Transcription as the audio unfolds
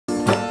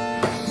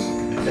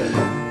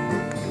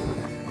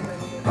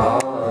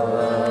All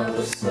of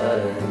a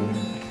sudden,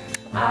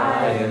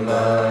 I am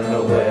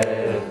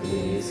unaware of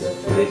these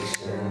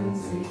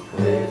afflictions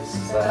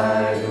eclipsed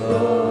by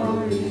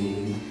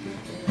glory.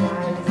 I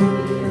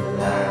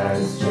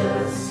realize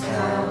just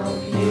how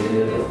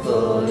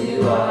beautiful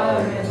you are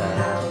and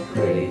how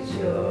great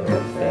your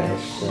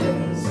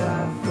affections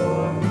are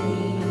for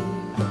me.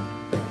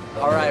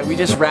 Alright, we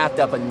just wrapped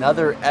up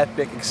another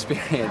epic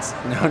experience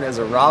known as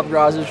a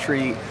RawBrahs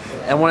retreat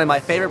and one of my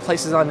favorite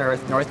places on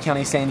earth, North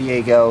County, San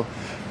Diego.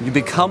 You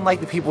become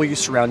like the people you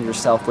surround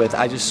yourself with.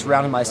 I just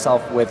surrounded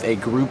myself with a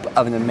group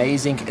of an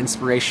amazing,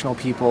 inspirational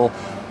people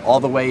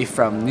all the way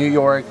from New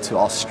York to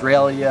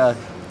Australia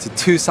to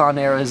Tucson,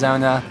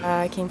 Arizona.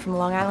 I came from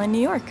Long Island,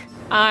 New York.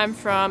 I'm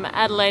from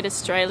Adelaide,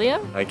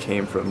 Australia. I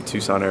came from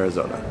Tucson,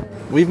 Arizona.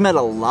 We've met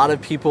a lot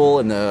of people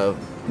in the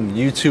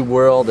YouTube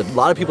world, a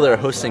lot of people that are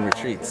hosting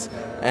retreats.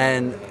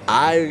 And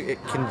I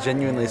can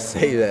genuinely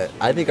say that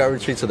I think our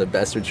retreats are the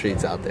best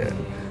retreats out there.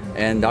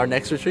 And our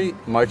next retreat,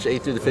 March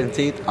 8th through the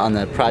 15th, on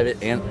the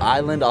private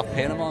island off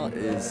Panama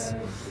is,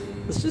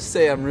 let's just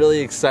say I'm really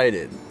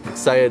excited.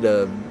 Excited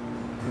to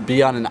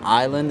be on an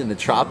island in the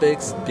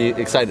tropics, be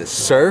excited to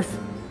surf.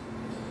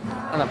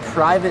 On a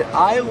private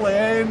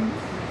island,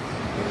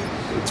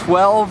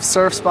 12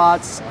 surf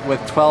spots with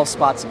 12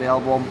 spots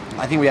available.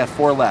 I think we have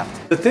 4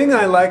 left. The thing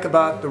I like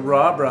about the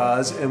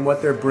RawBrahs and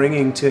what they're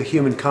bringing to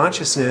human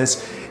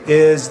consciousness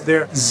is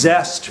their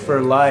zest for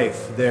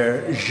life,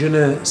 their je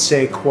ne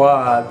sais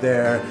quoi,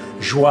 their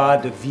joie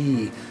de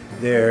vivre,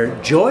 their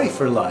joy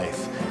for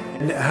life,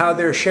 and how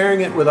they're sharing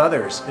it with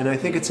others. And I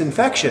think it's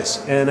infectious.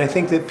 And I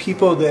think that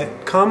people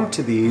that come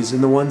to these,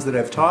 and the ones that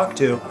I've talked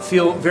to,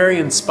 feel very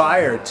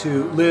inspired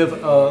to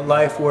live a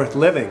life worth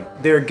living.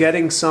 They're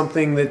getting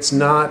something that's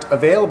not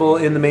available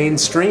in the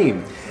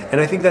mainstream.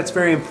 And I think that's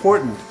very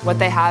important. What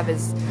they have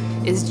is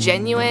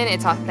genuine,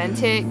 it's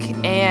authentic,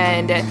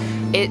 and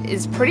it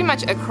is pretty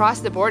much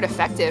across the board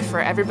effective for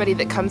everybody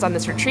that comes on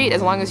this retreat,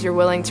 as long as you're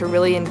willing to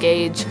really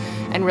engage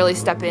and really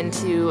step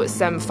into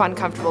some fun,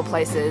 comfortable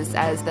places,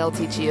 as they'll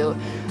teach you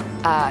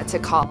to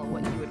call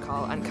what you would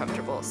call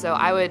uncomfortable. So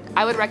I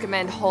would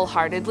recommend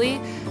wholeheartedly,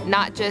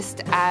 not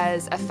just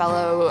as a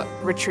fellow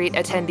retreat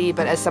attendee,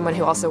 but as someone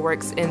who also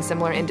works in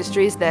similar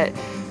industries, that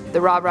the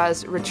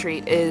RawBrahs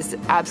retreat is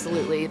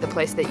absolutely the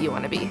place that you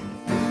want to be.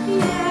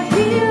 Yeah,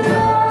 he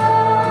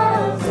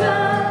loves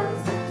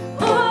us.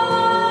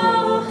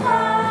 Oh,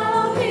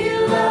 how he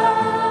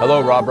loves.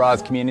 Hello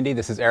RawBrahs community,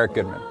 this is Eric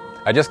Goodman.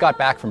 I just got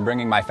back from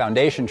bringing my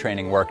foundation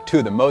training work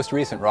to the most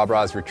recent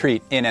RawBrahs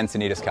retreat in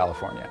Encinitas,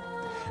 California.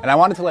 And I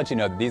wanted to let you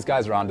know that these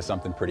guys are onto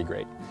something pretty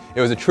great.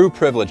 It was a true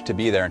privilege to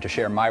be there and to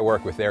share my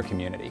work with their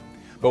community.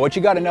 But what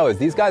you got to know is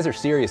these guys are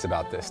serious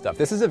about this stuff.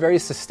 This is a very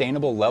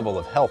sustainable level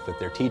of health that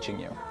they're teaching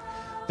you.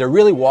 They're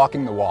really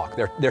walking the walk.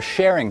 They're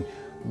sharing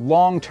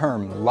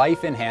long-term,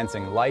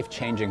 life-enhancing,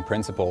 life-changing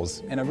principles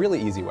in a really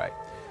easy way.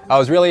 I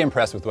was really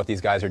impressed with what these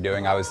guys are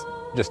doing. I was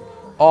just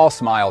all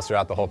smiles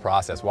throughout the whole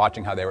process,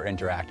 watching how they were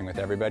interacting with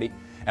everybody.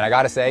 And I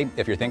gotta say,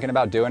 if you're thinking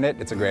about doing it,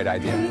 it's a great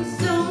idea.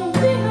 So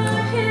we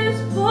are his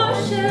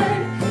portion,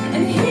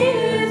 and he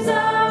is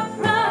our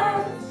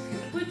prize,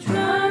 which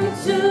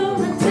runs to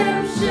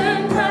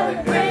redemption by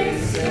the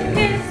grace of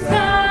his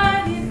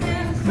God. He's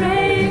in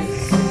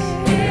praise.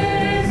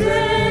 Is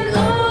an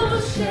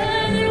ocean,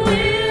 and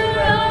we're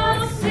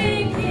all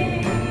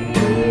singing.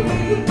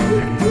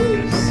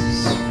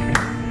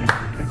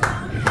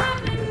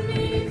 Heaven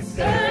meets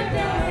earth,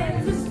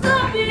 and the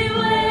sloppy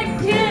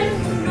wicked,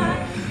 my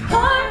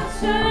heart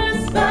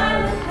turns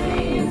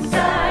violently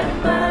inside of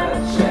my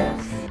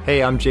chest.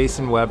 Hey, I'm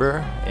Jason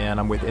Weber, and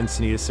I'm with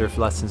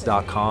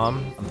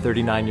EncinitasSurfLessons.com. I'm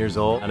 39 years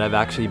old, and I've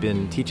actually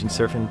been teaching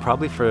surfing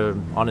probably for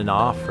on and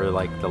off for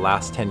like the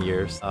last 10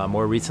 years.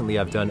 More recently,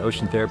 I've done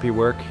ocean therapy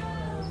work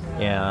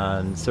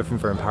and surfing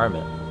for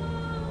empowerment.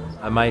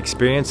 My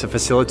experience of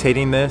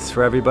facilitating this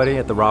for everybody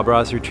at the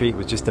RawBrahs retreat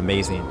was just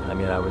amazing. I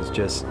mean, I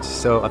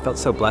felt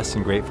so blessed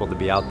and grateful to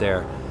be out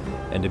there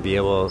and to be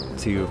able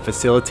to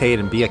facilitate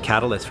and be a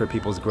catalyst for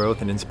people's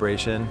growth and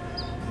inspiration.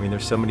 I mean,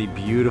 there's so many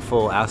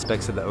beautiful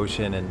aspects of the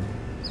ocean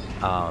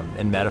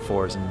and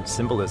metaphors and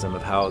symbolism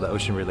of how the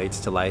ocean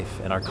relates to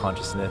life and our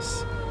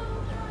consciousness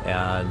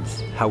and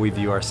how we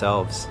view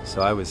ourselves.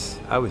 So I was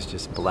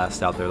just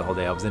blessed out there the whole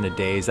day. I was in a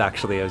daze,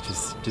 actually. I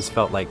was just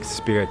felt like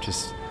spirit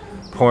just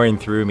pouring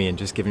through me and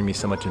just giving me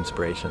so much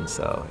inspiration.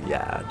 So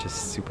yeah,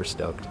 just super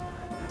stoked.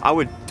 I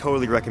would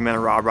totally recommend a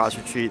RawBrahs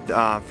retreat.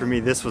 For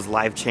me, this was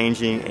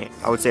life-changing.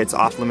 I would say it's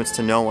off limits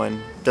to no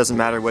one. Doesn't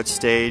matter what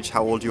stage,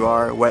 how old you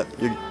are, what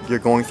you're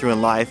going through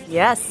in life.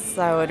 Yes,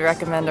 I would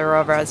recommend a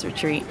RawBrahs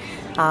retreat.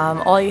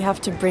 All you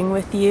have to bring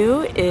with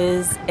you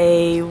is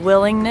a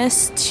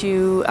willingness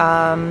to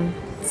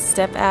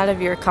step out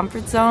of your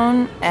comfort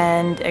zone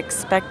and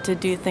expect to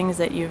do things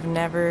that you've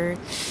never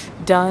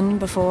done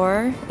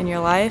before in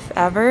your life,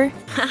 ever.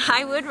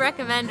 I would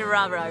recommend a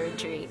RawBrahs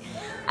retreat.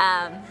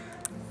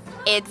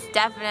 It's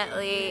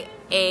definitely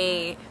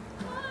a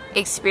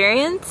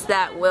experience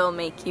that will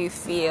make you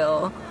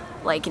feel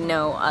like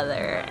no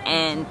other,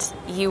 and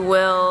you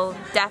will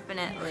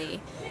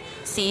definitely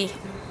see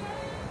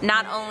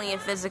not only a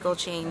physical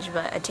change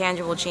but a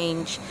tangible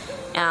change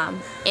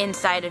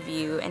inside of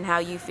you and how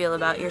you feel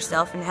about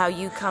yourself and how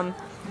you come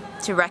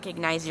to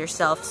recognize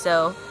yourself.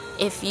 So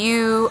if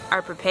you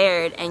are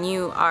prepared and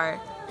you are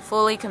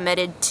fully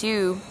committed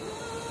to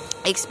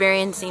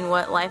experiencing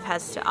what life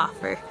has to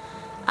offer,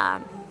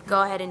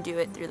 go ahead and do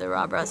it through the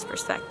RawBrahs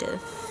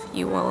perspective.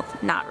 You will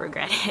not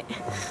regret it.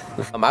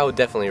 I would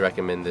definitely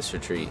recommend this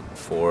retreat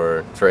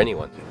for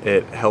anyone.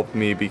 It helped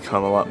me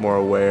become a lot more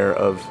aware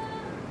of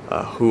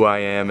who I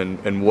am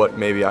and what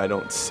maybe I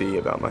don't see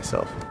about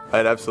myself.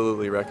 I'd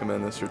absolutely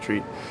recommend this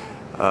retreat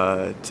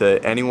to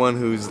anyone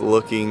who's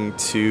looking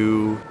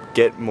to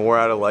get more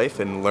out of life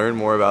and learn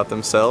more about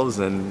themselves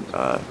and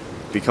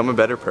become a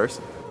better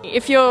person.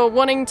 If you're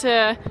wanting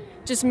to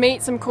just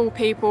meet some cool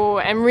people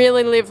and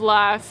really live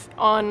life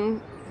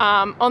on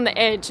the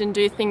edge and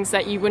do things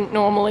that you wouldn't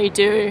normally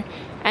do,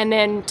 and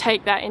then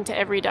take that into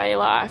everyday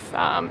life,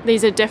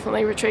 these are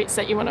definitely retreats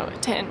that you want to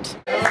attend.